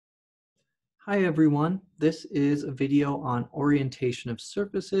Hi everyone, this is a video on orientation of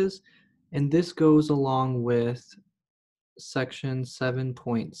surfaces, and this goes along with section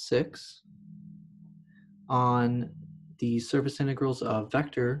 7.6 on the surface integrals of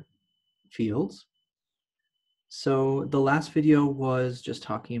vector fields. So the last video was just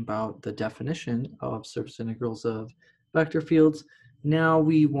talking about the definition of surface integrals of vector fields. Now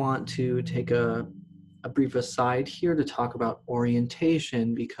we want to take a brief aside here to talk about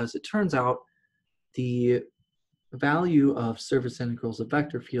orientation, because it turns out the value of surface integrals of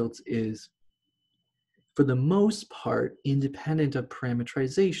vector fields is, for the most part, independent of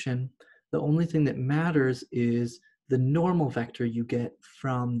parametrization. The only thing that matters is the normal vector you get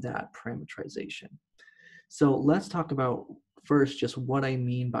from that parametrization. So let's talk about first just what I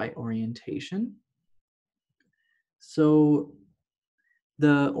mean by orientation. So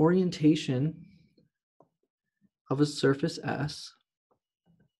the orientation of a surface S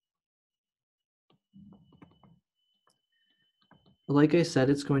like I said,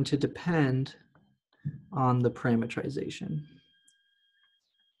 it's going to depend on the parametrization.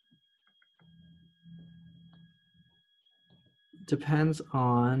 Depends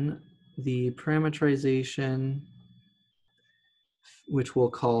on the parametrization, which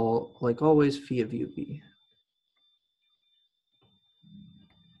we'll call, like always, phi of UV.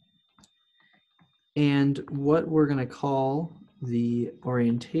 And what we're going to call the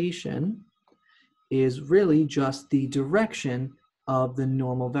orientation is really just the direction of the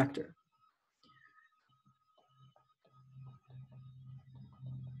normal vector.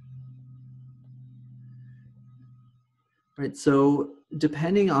 Right, so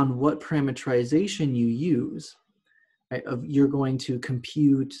depending on what parametrization you use, right, you're going to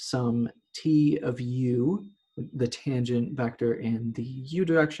compute some t of u, the tangent vector in the u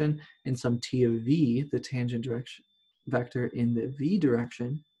direction, and some t of v, the tangent direction vector in the v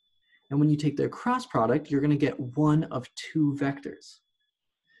direction. And when you take their cross product, you're going to get one of two vectors.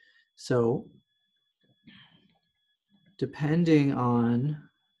 So depending on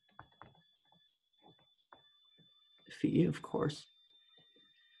phi, of course,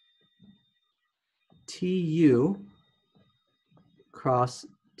 tu cross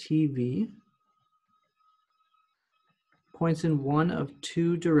tv points in one of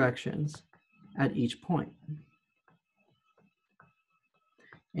two directions at each point.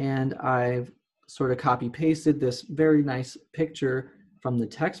 And I've sort of copy pasted this very nice picture from the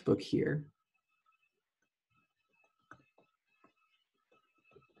textbook here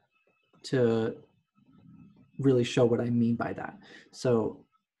to really show what I mean by that. So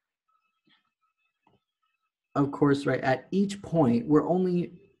of course, right, at each point, we're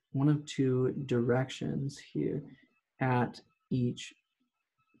only one of two directions here at each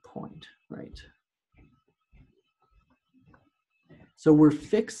point, right? So we're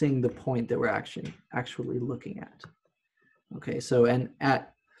fixing the point that we're actually looking at. Okay, so and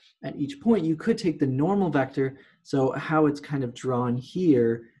at each point, you could take the normal vector. So how it's kind of drawn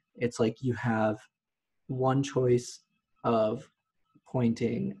here, it's like you have one choice of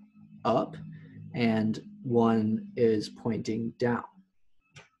pointing up and one is pointing down.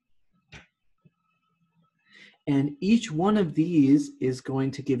 And each one of these is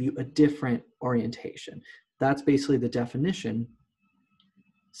going to give you a different orientation. That's basically the definition.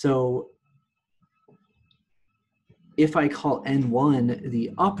 So if I call N1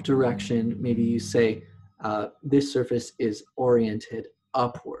 the up direction, maybe you say this surface is oriented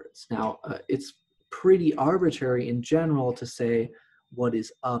upwards. Now, it's pretty arbitrary in general to say what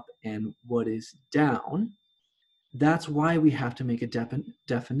is up and what is down. That's why we have to make a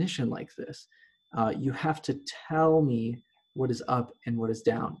definition like this. You have to tell me what is up and what is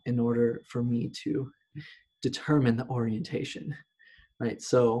down in order for me to determine the orientation, right?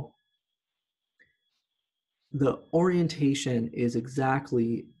 So the orientation is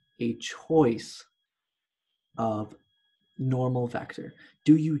exactly a choice of normal vector.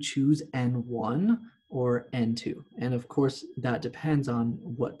 Do you choose N1 or N2? And of course, that depends on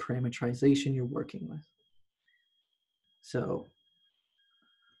what parametrization you're working with. So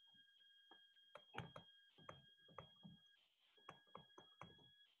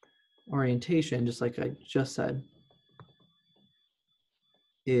orientation, just like I just said,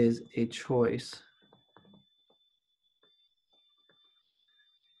 is a choice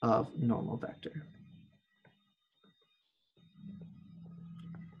of normal vector.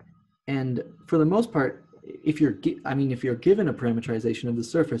 And for the most part, if you're given a parametrization of the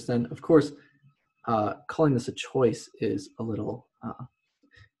surface, then of course, calling this a choice is a little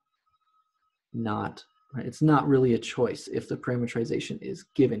not, right? It's not really a choice if the parametrization is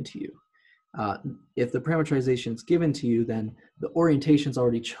given to you. If the parameterization is given to you, then the orientation is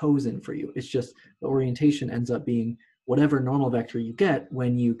already chosen for you. It's just the orientation ends up being whatever normal vector you get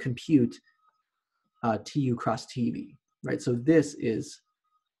when you compute tu cross tv, right? So this is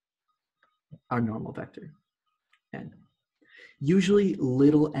our normal vector, n. Usually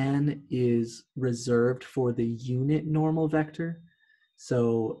little n is reserved for the unit normal vector.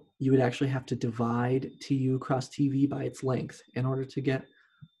 So you would actually have to divide tu cross tv by its length in order to get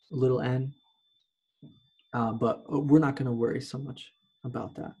little n. But we're not going to worry so much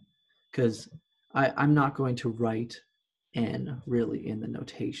about that because I'm not going to write n really in the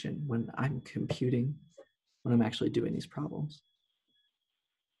notation when I'm computing, when I'm actually doing these problems.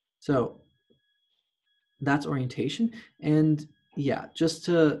 So that's orientation. And yeah, just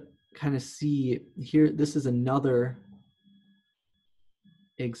to kind of see here, this is another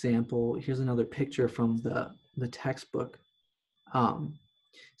example. Here's another picture from the textbook.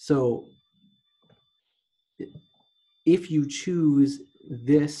 So if you choose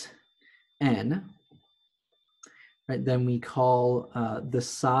this n, right, then we call the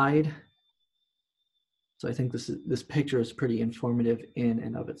side. So I think this picture is pretty informative in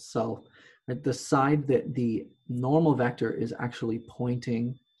and of itself. Right? The side that the normal vector is actually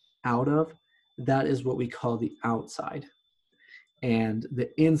pointing out of, that is what we call the outside. And the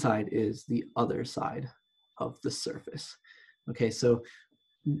inside is the other side of the surface. Okay, so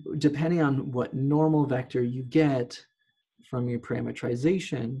depending on what normal vector you get from your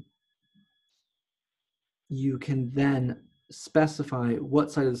parametrization, you can then specify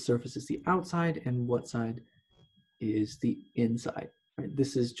what side of the surface is the outside and what side is the inside. Right?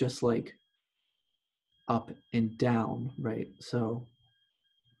 This is just like up and down, right? So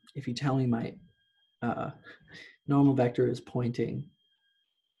if you tell me my normal vector is pointing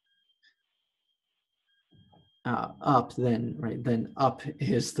up, then then up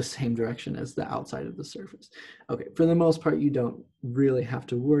is the same direction as the outside of the surface. Okay, for the most part, you don't really have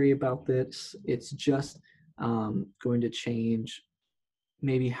to worry about this. It's just going to change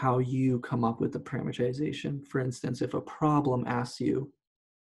maybe how you come up with the parameterization. For instance, if a problem asks you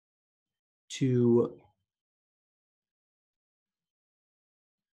to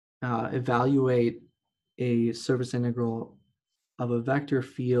evaluate a surface integral of a vector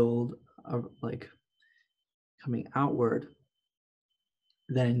field of like coming outward,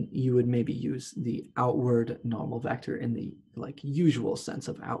 then you would maybe use the outward normal vector in the like usual sense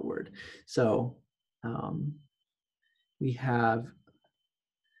of outward. So we have,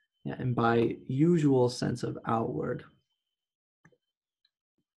 yeah, and by usual sense of outward,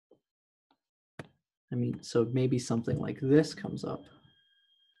 I mean, so maybe something like this comes up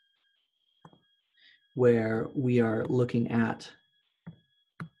where we are looking at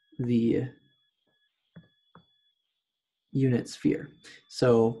the unit sphere.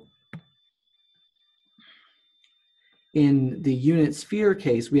 So in the unit sphere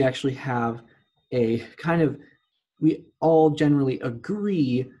case, we actually have a kind of, we all generally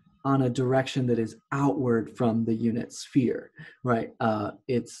agree on a direction that is outward from the unit sphere, right?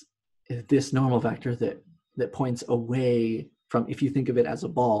 It's this normal vector that points away from, if you think of it as a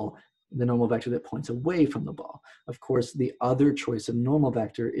ball, the normal vector that points away from the ball. Of course, the other choice of normal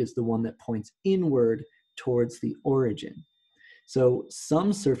vector is the one that points inward towards the origin. So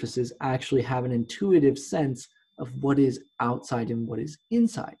some surfaces actually have an intuitive sense of what is outside and what is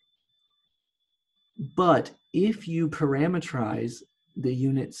inside. But if you parameterize the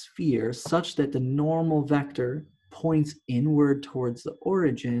unit sphere such that the normal vector points inward towards the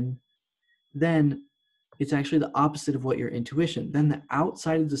origin, then it's actually the opposite of what your intuition. Then the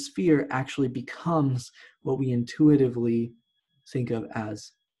outside of the sphere actually becomes what we intuitively think of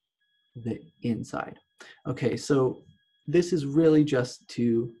as the inside. Okay, so this is really just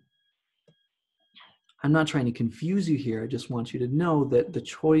to, I'm not trying to confuse you here. I just want you to know that the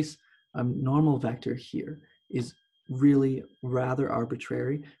choice of normal vector here is really rather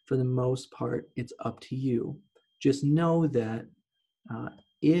arbitrary. For the most part, it's up to you. Just know that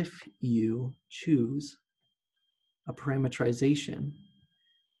if you choose a parameterization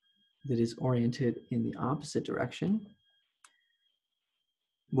that is oriented in the opposite direction,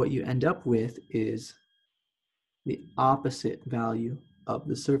 what you end up with is the opposite value of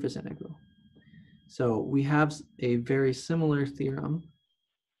the surface integral. So we have a very similar theorem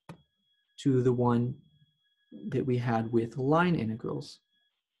to the one that we had with line integrals.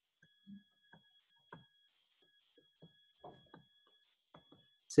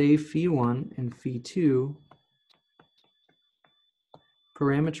 Say phi1 and phi2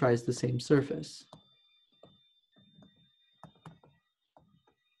 parameterize the same surface.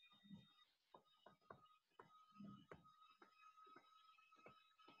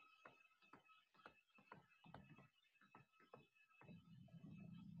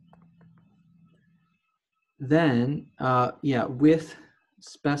 then, yeah, with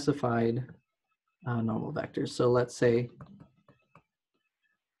specified normal vectors. So let's say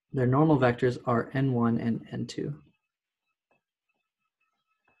their normal vectors are n1 and n2.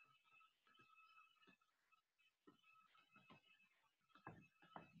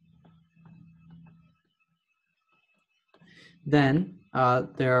 Then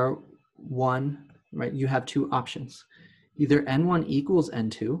there are right? You have two options. Either n1 equals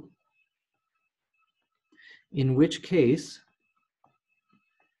n2, in which case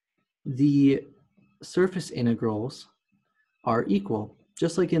the surface integrals are equal.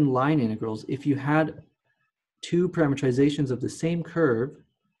 Just like in line integrals, if you had two parameterizations of the same curve,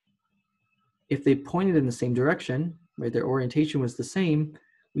 if they pointed in the same direction, right, their orientation was the same,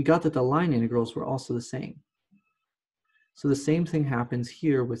 we got that the line integrals were also the same. So the same thing happens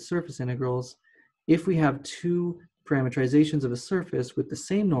here with surface integrals. If we have two parameterizations of a surface with the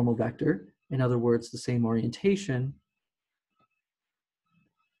same normal vector, in other words, the same orientation,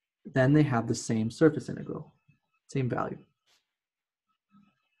 then they have the same surface integral, same value.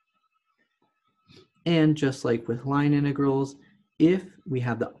 And just like with line integrals, if we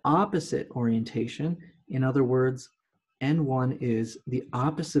have the opposite orientation, in other words, n1 is the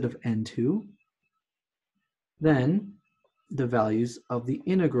opposite of n2, then the values of the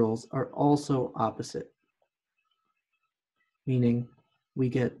integrals are also opposite, meaning we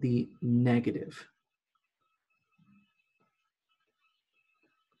get the negative.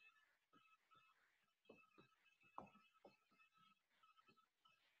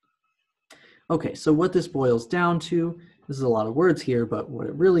 Okay, so what this boils down to, this is a lot of words here, but what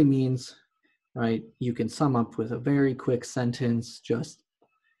it really means, right, you can sum up with a very quick sentence, just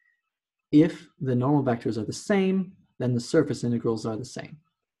if the normal vectors are the same, then the surface integrals are the same.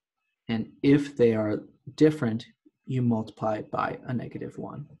 And if they are different, you multiply by a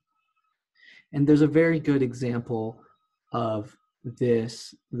 -1. And there's a very good example of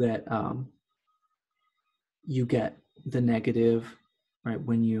this that you get the negative, right,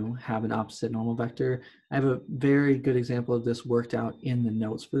 when you have an opposite normal vector. I have a very good example of this worked out in the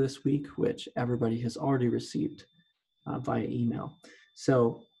notes for this week, which everybody has already received via email.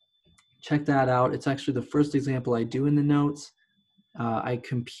 So check that out. It's actually the first example I do in the notes. I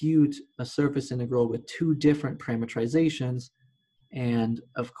compute a surface integral with two different parameterizations, and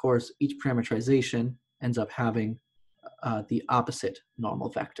of course, each parameterization ends up having the opposite normal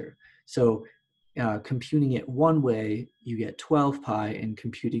vector. So computing it one way, you get 12 pi, and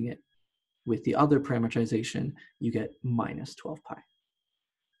computing it with the other parameterization, you get -12 pi.